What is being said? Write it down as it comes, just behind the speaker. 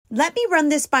Let me run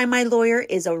this by my lawyer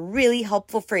is a really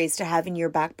helpful phrase to have in your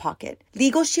back pocket.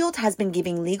 Legal Shield has been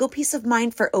giving legal peace of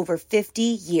mind for over 50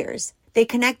 years. They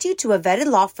connect you to a vetted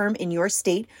law firm in your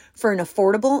state for an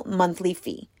affordable monthly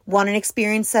fee. Want an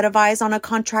experienced set of eyes on a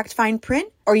contract fine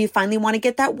print? Or you finally want to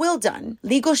get that will done?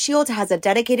 Legal Shield has a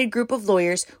dedicated group of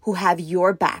lawyers who have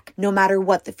your back, no matter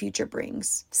what the future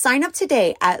brings. Sign up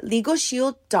today at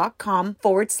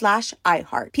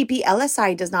LegalShield.com/iHeart.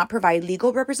 PPLSI does not provide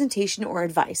legal representation or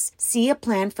advice. See a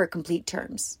plan for complete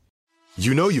terms.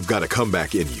 You know you've got a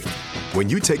comeback in you. When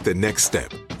you take the next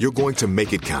step, you're going to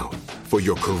make it count. For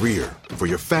your career, for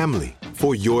your family,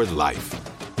 for your life.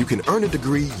 You can earn a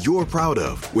degree you're proud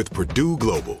of with Purdue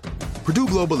Global. Purdue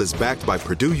Global is backed by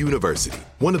Purdue University,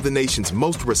 one of the nation's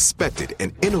most respected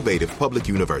and innovative public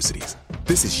universities.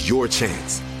 This is your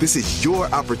chance. This is your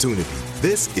opportunity.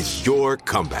 This is your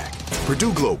comeback.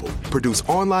 Purdue Global, Purdue's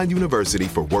online university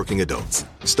for working adults.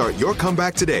 Start your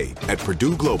comeback today at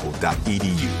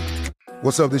purdueglobal.edu.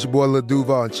 What's up, this your boy Lil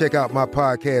Duval, and check out my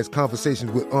podcast,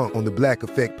 Conversations with Unc, on the Black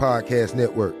Effect Podcast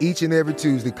Network. Each and every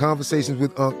Tuesday, Conversations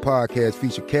with Unc podcast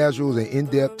feature casual and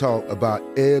in-depth talk about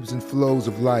ebbs and flows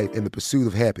of life and the pursuit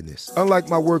of happiness.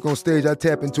 Unlike my work on stage, I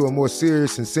tap into a more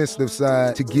serious and sensitive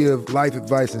side to give life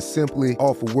advice and simply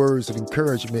offer words of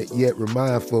encouragement, yet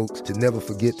remind folks to never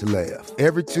forget to laugh.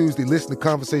 Every Tuesday, listen to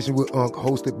Conversation with Unc,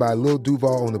 hosted by Lil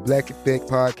Duval on the Black Effect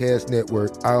Podcast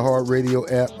Network,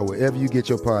 iHeartRadio app, or wherever you get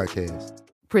your podcasts.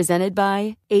 Presented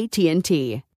by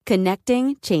AT&T.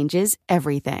 Connecting changes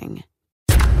everything.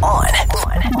 On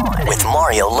with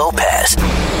Mario Lopez.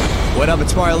 What up,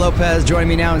 it's Mario Lopez. Joining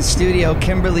me now in studio,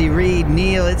 Kimberly Reed,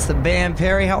 Neil, it's the band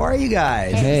Perry. How are you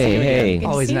guys? Hey.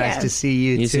 Always nice to see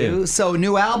you too. So,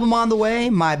 new album on the way,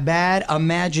 My Bad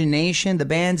Imagination, the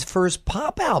band's first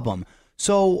pop album.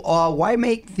 So why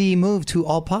make the move to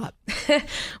all pop?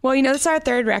 Well, this is our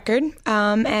third record.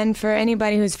 And for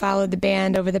anybody who's followed the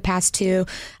band over the past two,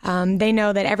 they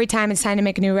know that every time it's time to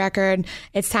make a new record,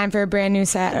 it's time for a brand new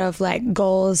set of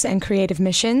goals and creative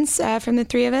missions from the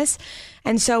three of us.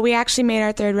 And so we actually made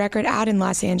our third record out in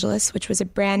Los Angeles, which was a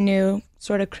brand new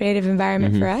sort of creative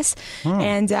environment for us. Oh.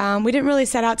 And we didn't really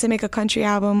set out to make a country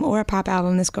album or a pop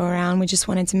album this go around. We just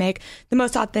wanted to make the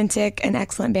most authentic and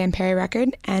excellent Band Perry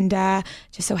record. And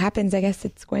just so happens, I guess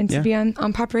it's going to be on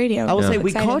pop radio. I will say,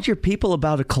 we called your people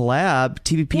about a collab,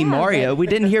 TVP Mario. We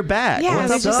didn't hear back. Yeah,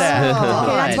 what's up with that?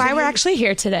 Okay, that's why we're actually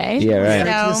here today. Yeah, right. To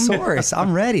the source.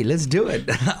 I'm ready. Let's do it.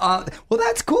 Well,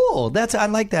 that's cool. I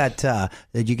like that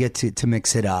that you get to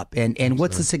mix it up. And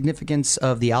what's the significance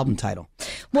of the album title?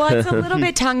 Well, it's a little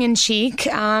bit tongue-in-cheek.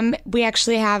 We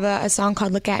actually have a song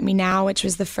called Look At Me Now, which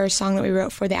was the first song that we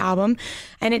wrote for the album.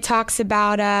 And it talks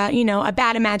about, a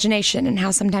bad imagination and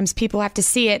how sometimes people have to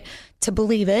see it to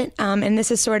believe it. And this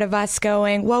is sort of us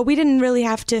going, well, we didn't really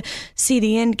have to see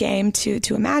the end game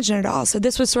to imagine it all. So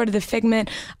this was sort of the figment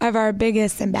of our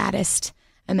biggest and baddest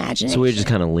imagination. So we're just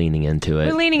kind of leaning into it.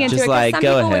 We're leaning into just it. Like, some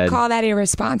go people ahead. would call that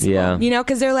irresponsible. Yeah.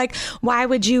 Because they're like, why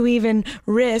would you even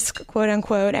risk, quote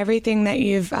unquote, everything that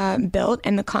you've built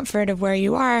and the comfort of where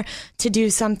you are to do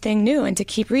something new and to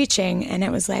keep reaching? And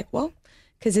it was like, well,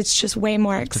 because it's just way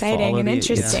more exciting and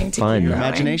interesting to fun. keep growing.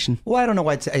 Imagination. Well, I don't know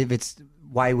why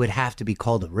it would have to be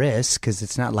called a risk, because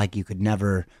it's not like you could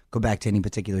never go back to any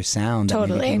particular sound that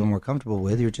maybe people are more comfortable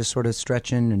with. You're just sort of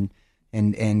stretching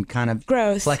and kind of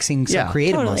growth, flexing some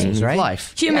creative muscles, right?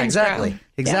 Life. Humans exactly. grow.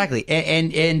 Exactly. Yeah.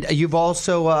 And you've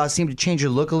also seemed to change your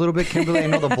look a little bit, Kimberly. I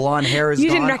know the blonde hair is You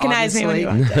gone, didn't recognize me when you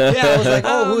walked in. Yeah, I was like,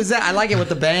 who is that? I like it with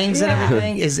the bangs and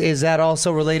everything. Is that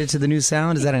also related to the new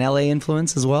sound? Is that an LA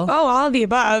influence as well? Oh, all of the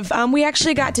above. We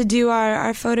actually got to do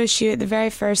our photo shoot, the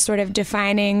very first sort of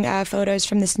defining photos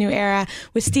from this new era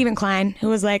with Stephen Klein, who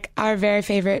was like our very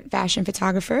favorite fashion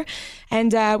photographer.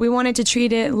 And we wanted to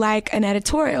treat it like an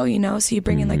editorial, so you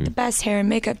bring in like the best hair and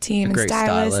makeup team and great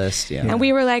stylist. Yeah. And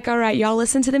we were like, all right, y'all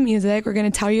listen to the music. We're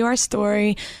going to tell you our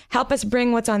story. Help us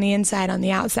bring what's on the inside on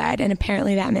the outside. And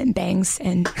apparently that meant bangs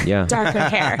and darker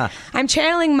hair. I'm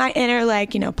channeling my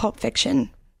inner, Pulp Fiction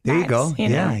There you vibes, go.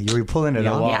 know? You were pulling it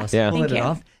off. Yeah. Pulling Thank it you.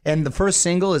 off. And the first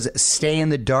single is Stay in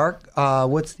the Dark.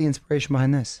 What's the inspiration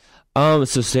behind this? So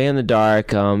Stay in the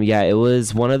Dark, it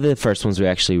was one of the first ones we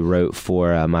actually wrote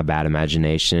for My Bad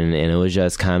Imagination, and it was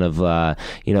just kind of,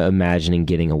 imagining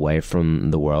getting away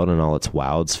from the world and all its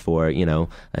wilds for, a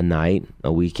night,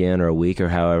 a weekend, or a week, or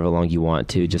however long you want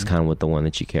to, just kind of with the one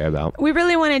that you care about. We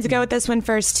really wanted to go with this one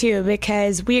first, too,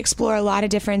 because we explore a lot of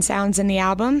different sounds in the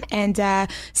album, and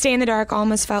Stay in the Dark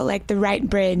almost felt like the right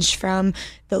bridge from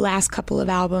the last couple of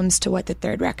albums to what the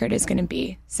third record is going to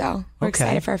be. So we're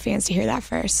excited for our fans to hear that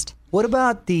first. What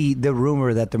about the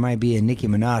rumor that there might be a Nicki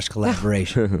Minaj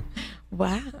collaboration?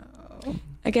 Wow.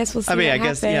 I guess we'll see. I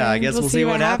guess we'll see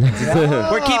what happens.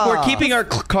 We're keeping our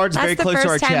cards very close to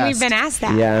our chest. That's the first time we've been asked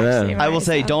that. Yeah, I know. actually, I will right?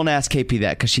 say, So- don't ask KP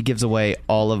that because she gives away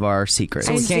all of our secrets.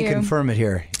 So we can't do. confirm it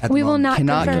here. We will not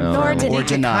Cannot confirm confirm nor or deny.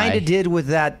 deny. Kind of did with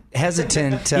that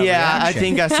hesitant. Yeah, I reaction.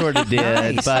 think I sort of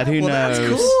did, Nice. but who well, knows?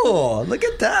 That's cool. Look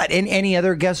at that. And any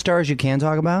other guest stars you can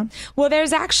talk about? Well,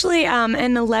 there's actually an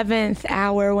 11th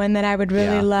hour one that I would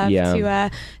really love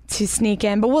to sneak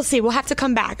in, but we'll see. We'll have to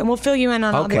come back and we'll fill you in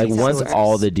on all the Like details. once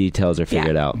all the details are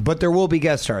figured out. But there will be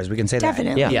guest stars. We can say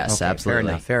Definitely. that. Yes,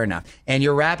 absolutely. Fair enough. And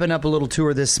you're wrapping up a little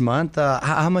tour this month.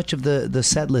 How much of the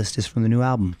set list is from the new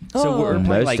album? So we're playing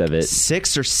Most like of it.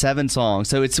 6 or 7 songs.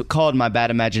 So it's called My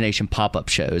Bad Imagination pop-up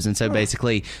shows. And so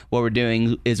basically what we're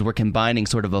doing is we're combining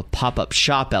sort of a pop-up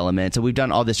shop element. So we've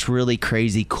done all this really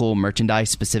crazy cool merchandise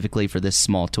specifically for this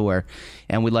small tour.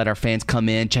 And we let our fans come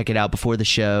in, check it out before the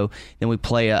show. Then we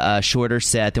play a shorter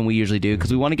set than we usually do because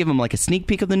we want to give them like a sneak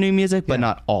peek of the new music, but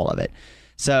not all of it.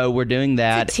 So we're doing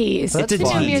that. It's a tease. It's a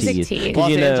It's a new tease. music tease. Los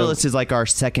You know- Angeles is like our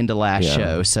second to last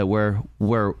show, so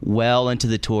we're well into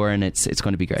the tour, and it's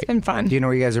going to be great. It's been fun. Do you know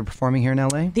where you guys are performing here in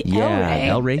LA? The Yeah,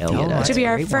 El El Rey Rey. Theater. Which will be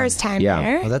our Great first time Yeah.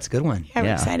 there. Oh, that's a good one. Yeah, we're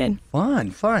Yeah. excited.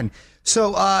 Fun.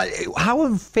 So, how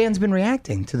have fans been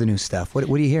reacting to the new stuff? What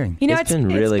are you hearing? You know, It's been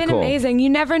really it's been cool. amazing. You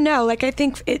never know. Like, I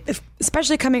think,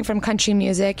 especially coming from country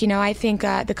music, you know, I think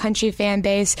the country fan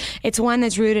base, it's one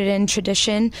that's rooted in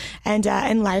tradition and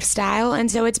lifestyle.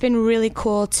 And so it's been really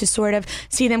cool to sort of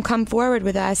see them come forward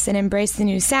with us and embrace the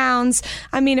new sounds.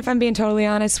 I mean, if I'm being totally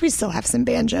honest, we still have some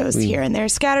banjos here and there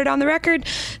scattered on the record.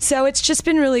 So it's just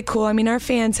been really cool. I mean, our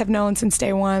fans have known since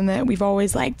day one that we've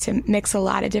always liked to mix a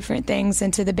lot of different things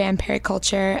into the band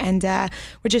culture, and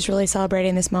we're just really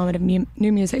celebrating this moment of new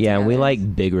music. Yeah, and we together.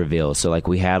 like big reveals. So like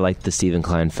we had like the Stephen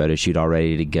Klein photo shoot all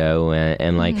ready to go,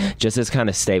 and like just this kind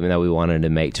of statement that we wanted to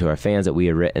make to our fans that we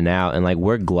had written out, and like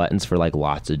we're gluttons for like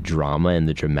lots of drama and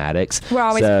the dramatics. We're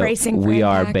always so bracing for We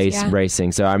are impact,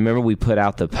 bracing. So I remember we put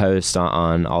out the post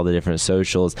on all the different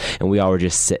socials, and we all were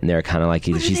just sitting there kind of like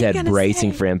What are she they said, gonna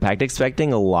bracing say? for impact,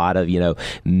 expecting a lot of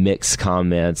mixed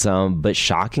comments. But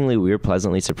shockingly, we were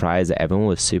pleasantly surprised that everyone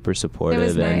was super supportive. It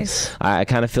was and nice. I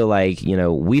kind of feel like,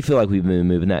 we feel like we've been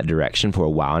moving that direction for a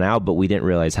while now, but we didn't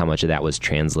realize how much of that was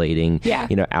translating,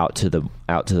 out to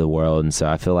the world. And so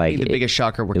I feel like The biggest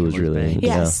shocker it working was with really, bands.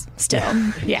 Yes, still,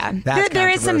 yeah. That's There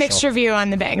is some controversial. mixed review on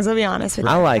the bangs. I'll be honest with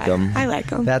you. I like 'em. I like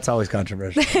them. That's always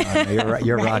controversial.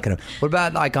 You're Right. rocking them. What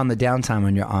about like on the downtime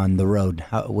when you're on the road?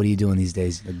 What are you doing these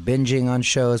days? Like binging on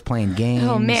shows, playing games?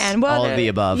 Oh man, well, All of the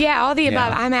above. Yeah, all the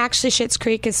above. Yeah. I'm actually Schitt's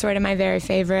Creek is sort of my very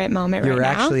favorite moment You're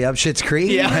right now. actually up Schitt's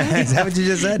Creek? Yeah. Is that what you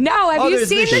just said? No, have you there's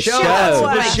seen the show? The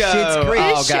Schitt's Schitt's Creek.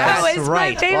 Oh, This show guys. is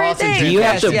right. my favorite Awesome. thing. Do you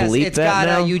have to yes, bleep it's that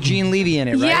got now? Eugene Levy in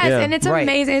it, right? Yes, and it's Right.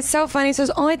 amazing. It's so funny. So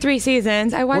it's only 3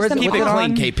 seasons. I watched Where's them it- Keep What's it all.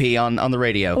 clean, KP, on the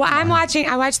radio. Well, I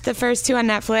watched the first 2 on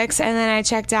Netflix, and then I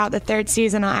checked out the 3rd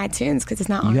season on iTunes because it's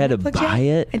not on You had to Netflix buy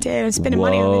yet. it? I did. I'm spending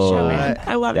money on the show, Whoa. man.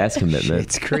 I love That's it. commitment.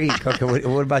 Schitt's Creek. Okay,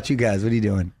 what about you guys? What are you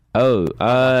doing? Oh,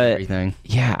 Everything.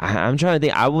 yeah. I'm trying to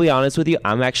think. I will be honest with you.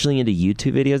 I'm actually into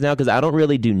YouTube videos now because I don't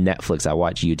really do Netflix. I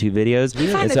watch YouTube videos, I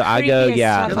find and the so I go, creepiest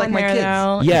yeah. stuff You're like on my there, kids.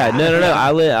 though. Yeah,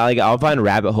 no. I'll find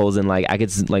rabbit holes and like I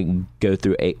could go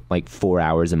through 4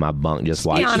 hours in my bunk just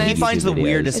watching. honest. He YouTube finds the videos.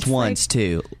 weirdest It's ones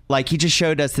too. Like he just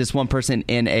showed us this one person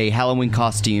in a Halloween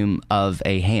costume of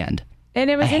a hand. And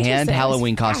it was A hand interesting.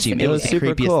 Halloween costume. It was the super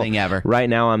creepiest cool. thing ever. Right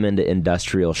now, I'm into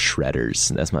industrial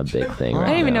shredders. That's my big thing. Right I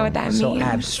don't even now. know what that So means.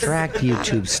 abstract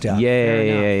YouTube stuff.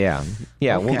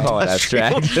 Yeah. We'll call it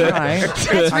abstract. All right.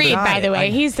 That's I Reed, got by it. the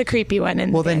way. He's the creepy one.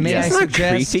 In Well, then may I It's not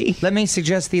suggest? creepy. Let me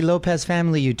suggest the Lopez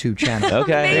Family YouTube channel.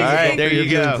 Okay, all right. There you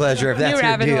Your go. pleasure, if that's your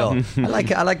rabbit deal. hole.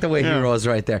 I like the way he rolls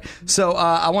right there. So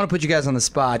I want to put you guys on the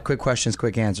spot. Quick questions,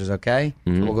 quick answers. Okay,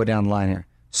 We'll go down the line here.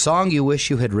 Song you wish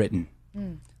you had written.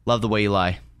 Love the way you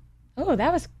lie. Oh,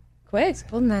 that was quick.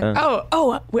 Holding that.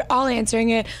 Oh, we're all answering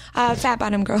it. Fat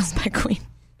Bottom Girls by Queen.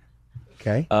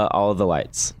 Okay. All of the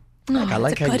lights. Oh, I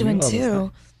like that's how a good you one know all this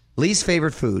too. Least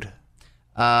favorite food.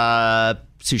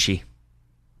 Sushi.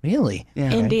 Really?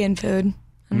 Yeah. Indian food.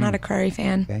 I'm not a curry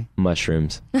fan. Okay.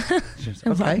 Mushrooms. I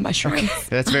love mushrooms.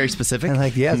 That's very specific. I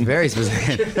like. Yeah, it's very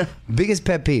specific. Biggest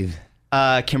pet peeve.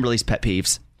 Kimberly's pet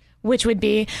peeves. Which would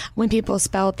be when people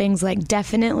spell things like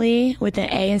definitely with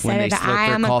an A instead When of they the slurp I.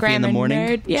 their I'm a coffee in the grammar morning?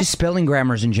 nerd. Yeah. Just spelling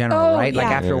grammars in general, Oh, right? Like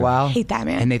yeah. after a while. Hate that,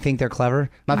 man. And they think they're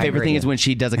clever. My I favorite agree. thing is when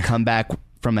she does a comeback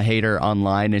from a hater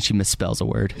online and she misspells a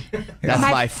word. That's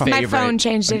my favorite. My phone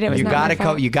changed it. It was you not gotta my come.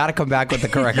 fault. You gotta come back with the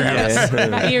correct answer. How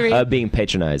about you, Reed? Being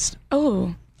patronized.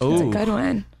 Oh, that's a good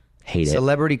one. Hate it.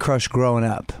 Celebrity crush growing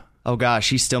up. Oh gosh,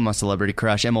 she's still my celebrity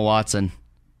crush, Emma Watson.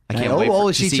 I can't wait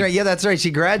to see. Yeah, that's right.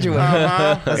 She graduated.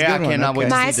 Yeah, I cannot wait to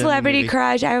see My the celebrity movie.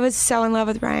 crush, I was so in love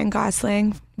with Ryan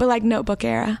Gosling, but like Notebook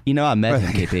era. You know, I met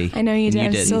him, KP. I know you did.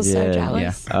 I'm still so Yeah.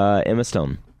 jealous. Emma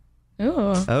Stone.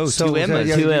 Ooh. Oh, two Emmas.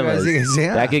 yeah, Two you Emmas. guys-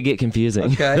 yeah. That could get confusing.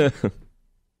 Okay.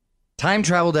 Time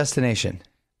travel destination.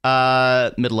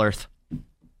 Middle Earth.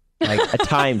 Like A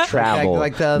time travel.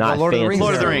 like the not Lord of the fantasy. Rings.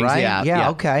 Lord of the era, Rings, right? yeah. Yeah.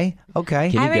 Okay.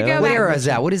 Can I you would go? go What back- era is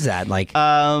that? What is that? Like.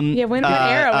 Yeah, when what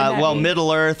era would that well, be?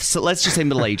 Middle Earth. So let's just say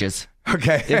Middle Ages.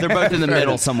 Okay. If they're both in the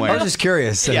middle somewhere. I was just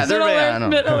curious. Yeah, they're I don't know.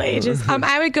 Middle Ages.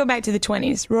 I would go back to the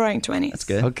 20s, Roaring 20s. That's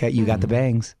good. Okay, you got the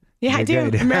bangs. Yeah, I do. You're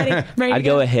good. I'm ready. I'm ready I'd to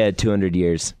go ahead 200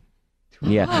 years.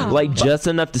 Yeah, like just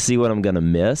enough to see what I'm gonna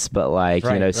miss, but like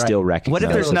Right, still right. recognize. What if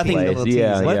there's the nothing? place.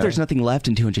 Yeah, What yeah. if there's nothing left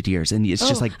in 200 years and it's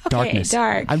just like okay, darkness?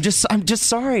 dark. I'm just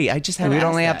sorry. I just had. We'd to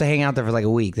only ask have to that. hang out there for like a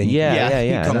week. Then you Yeah, Yeah,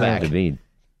 yeah. come Doesn't have back. to be.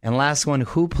 And last one,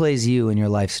 who plays you in your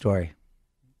life story?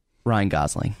 Ryan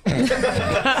Gosling.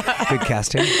 Good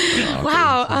casting.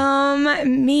 Wow.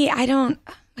 Me, I don't.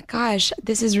 Oh my gosh,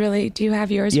 this is really. Do you have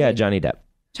yours? Yeah, Reed? Johnny Depp.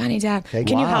 Johnny Depp. Okay,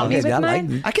 Can you wow. help me Okay, with I mine?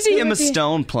 like- I can see Who Emma would be-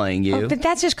 Stone playing you. Oh, but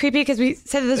that's just creepy because we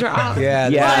said those were all. Yeah,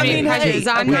 I I mean, mean, crushes.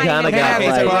 I'm we not kind of even got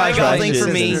gonna- Ryan Gosling crushes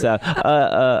for me. and stuff.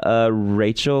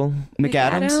 Rachel.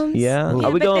 McAdams. Yeah. Yeah, Are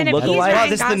we but going then if he's lookalike? Ryan Oh,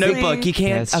 this is the Gosling- Notebook. You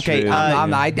can't. That's Okay. true.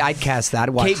 I'd cast that.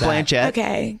 Watch Kate that. Blanchett.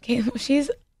 Okay.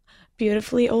 She's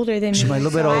beautifully older than me. She's a little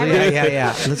bit so older. I would-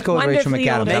 Yeah. Let's go with Rachel Wonderfully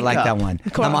McAdams. older. I like that Makeup. one.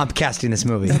 Cool. I'm casting this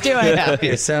movie. Do it.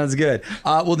 It sounds good.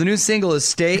 Well, the new single is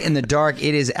 "Stay in the Dark."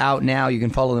 It is out now. You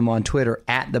can follow them on Twitter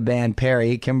at the band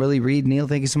Perry. Kimberly, Reed, Neil,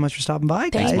 thank you so much for stopping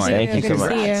by. Thank guys. you. Thank you Good so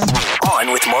to much. see you.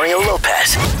 On with Mario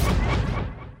Lopez.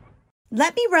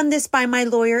 Let me run this by my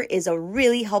lawyer is a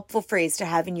really helpful phrase to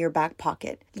have in your back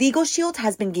pocket. Legal Shield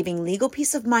has been giving legal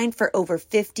peace of mind for over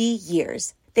 50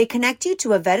 years. They connect you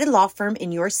to a vetted law firm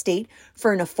in your state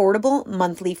for an affordable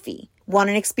monthly fee. Want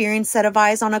an experienced set of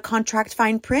eyes on a contract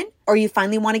fine print? Or you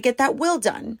finally want to get that will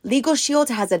done? Legal Shield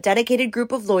has a dedicated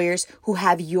group of lawyers who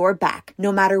have your back,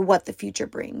 no matter what the future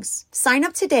brings. Sign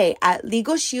up today at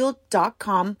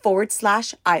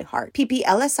LegalShield.com/iHeart.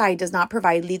 PPLSI does not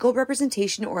provide legal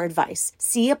representation or advice.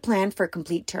 See a plan for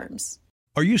complete terms.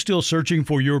 Are you still searching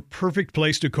for your perfect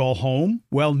place to call home?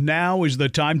 Well, now is the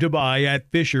time to buy at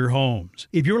Fisher Homes.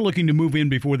 If you're looking to move in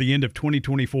before the end of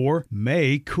 2024,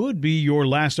 May could be your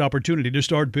last opportunity to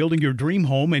start building your dream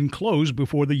home and close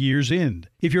before the year's end.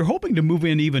 If you're hoping to move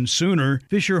in even sooner,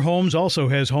 Fisher Homes also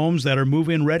has homes that are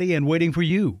move-in ready and waiting for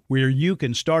you, where you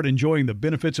can start enjoying the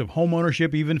benefits of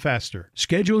homeownership even faster.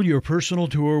 Schedule your personal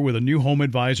tour with a new home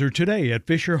advisor today at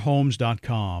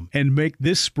FisherHomes.com and make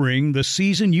this spring the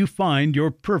season you find your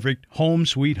perfect home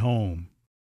sweet home.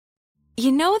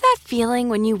 You know that feeling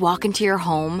when you walk into your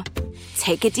home,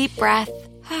 take a deep breath,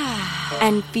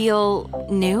 and feel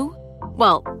new?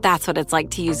 Well, that's what it's like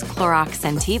to use Clorox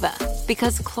Scentiva.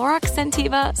 Because Clorox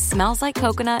Scentiva smells like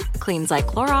coconut, cleans like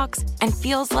Clorox, and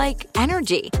feels like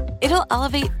energy. It'll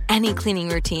elevate any cleaning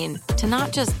routine to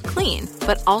not just clean,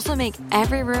 but also make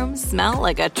every room smell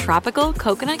like a tropical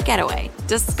coconut getaway.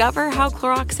 Discover how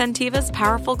Clorox Scentiva's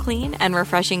powerful clean and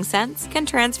refreshing scents can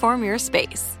transform your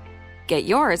space. Get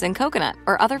yours in coconut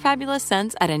or other fabulous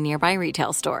scents at a nearby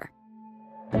retail store.